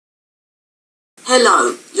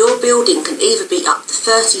Hello, your building can either be up to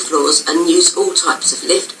 30 floors and use all types of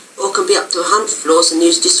lift, or can be up to 100 floors and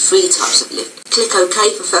use just 3 types of lift. Click OK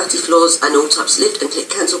for 30 floors and all types of lift, and click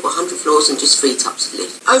cancel for 100 floors and just 3 types of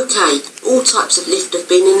lift. OK, all types of lift have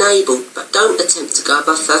been enabled, but don't attempt to go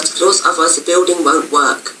above 30 floors, otherwise the building won't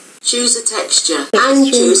work. Choose a texture and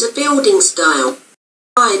choose a building style.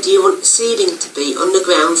 How high do you want the ceiling to be on the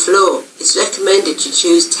ground floor? It's recommended you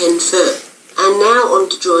choose 10 foot. And now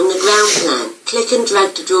on to drawing a ground plan. Click and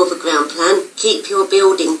drag to draw the ground plan. Keep your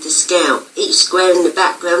building to scale. Each square in the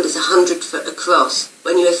background is 100 foot across.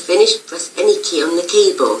 When you have finished, press any key on the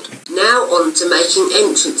keyboard. Now on to making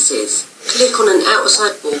entrances. Click on an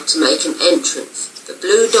outside wall to make an entrance. The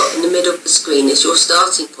blue dot in the middle of the screen is your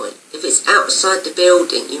starting point. If it's outside the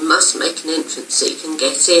building, you must make an entrance so you can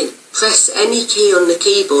get in. Press any key on the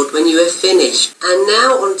keyboard when you have finished. And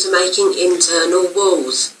now on to making internal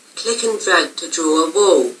walls. Click and drag to draw a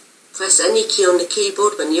wall. Press any key on the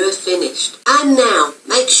keyboard when you have finished. And now,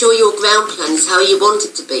 make sure your ground plan is how you want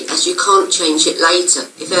it to be, as you can't change it later.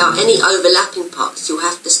 If there are any overlapping parts, you'll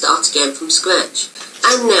have to start again from scratch.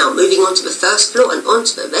 And now, moving on to the first floor and on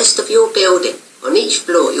to the rest of your building. On each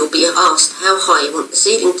floor, you'll be asked how high you want the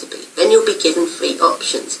ceiling to be. Then you'll be given 3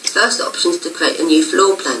 options. The first option is to create a new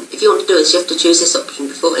floor plan. If you want to do this, you have to choose this option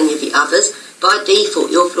before any of the others. By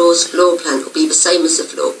default, your floor's floor plan will be the same as the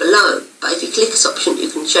floor below. But if you click this option, you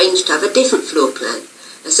can change to have a different floor plan.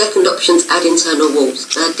 The second option is add internal walls.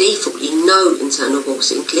 There are defaultly no internal walls,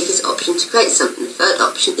 so you can click this option to create something. The third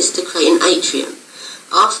option is to create an atrium.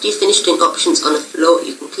 After you've finished doing options on a floor,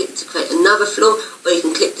 you can click to create another floor, or you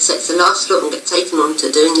can click to set the last floor and get taken on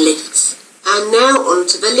to doing lifts. And now on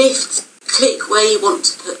to the lift. Click where you want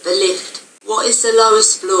to put the lift. What is the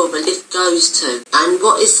lowest floor the lift goes to? And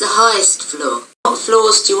what is the highest floor? What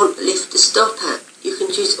floors do you want the lift to stop at? You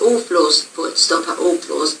can choose all floors for it to stop at all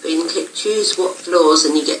floors, but you can click choose what floors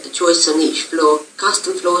and you get the choice on each floor.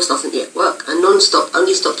 Custom floors doesn't yet work, and non-stop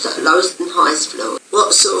only stops at the lowest and highest floor.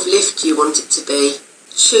 What sort of lift do you want it to be?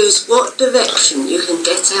 Choose what direction you can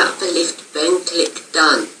get out of the lift, then click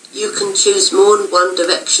done. You can choose more than one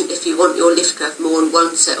direction if you want your lift to have more than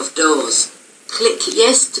one set of doors. Click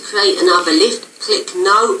yes to create another lift, click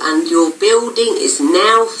no, and your building is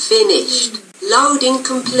now finished. Loading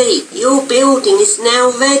complete. Your building is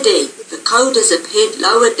now ready. The code has appeared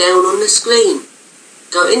lower down on the screen.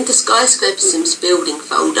 Go into Skyscraper Sims building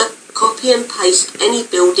folder, copy and paste any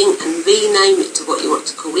building and rename it to what you want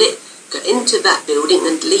to call it. Go into that building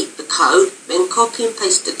and delete the code, then copy and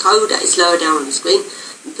paste the code that is lower down on the screen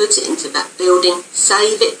and put it into that building,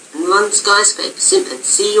 save it and run Skyscraper Sim and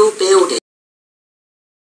see your building.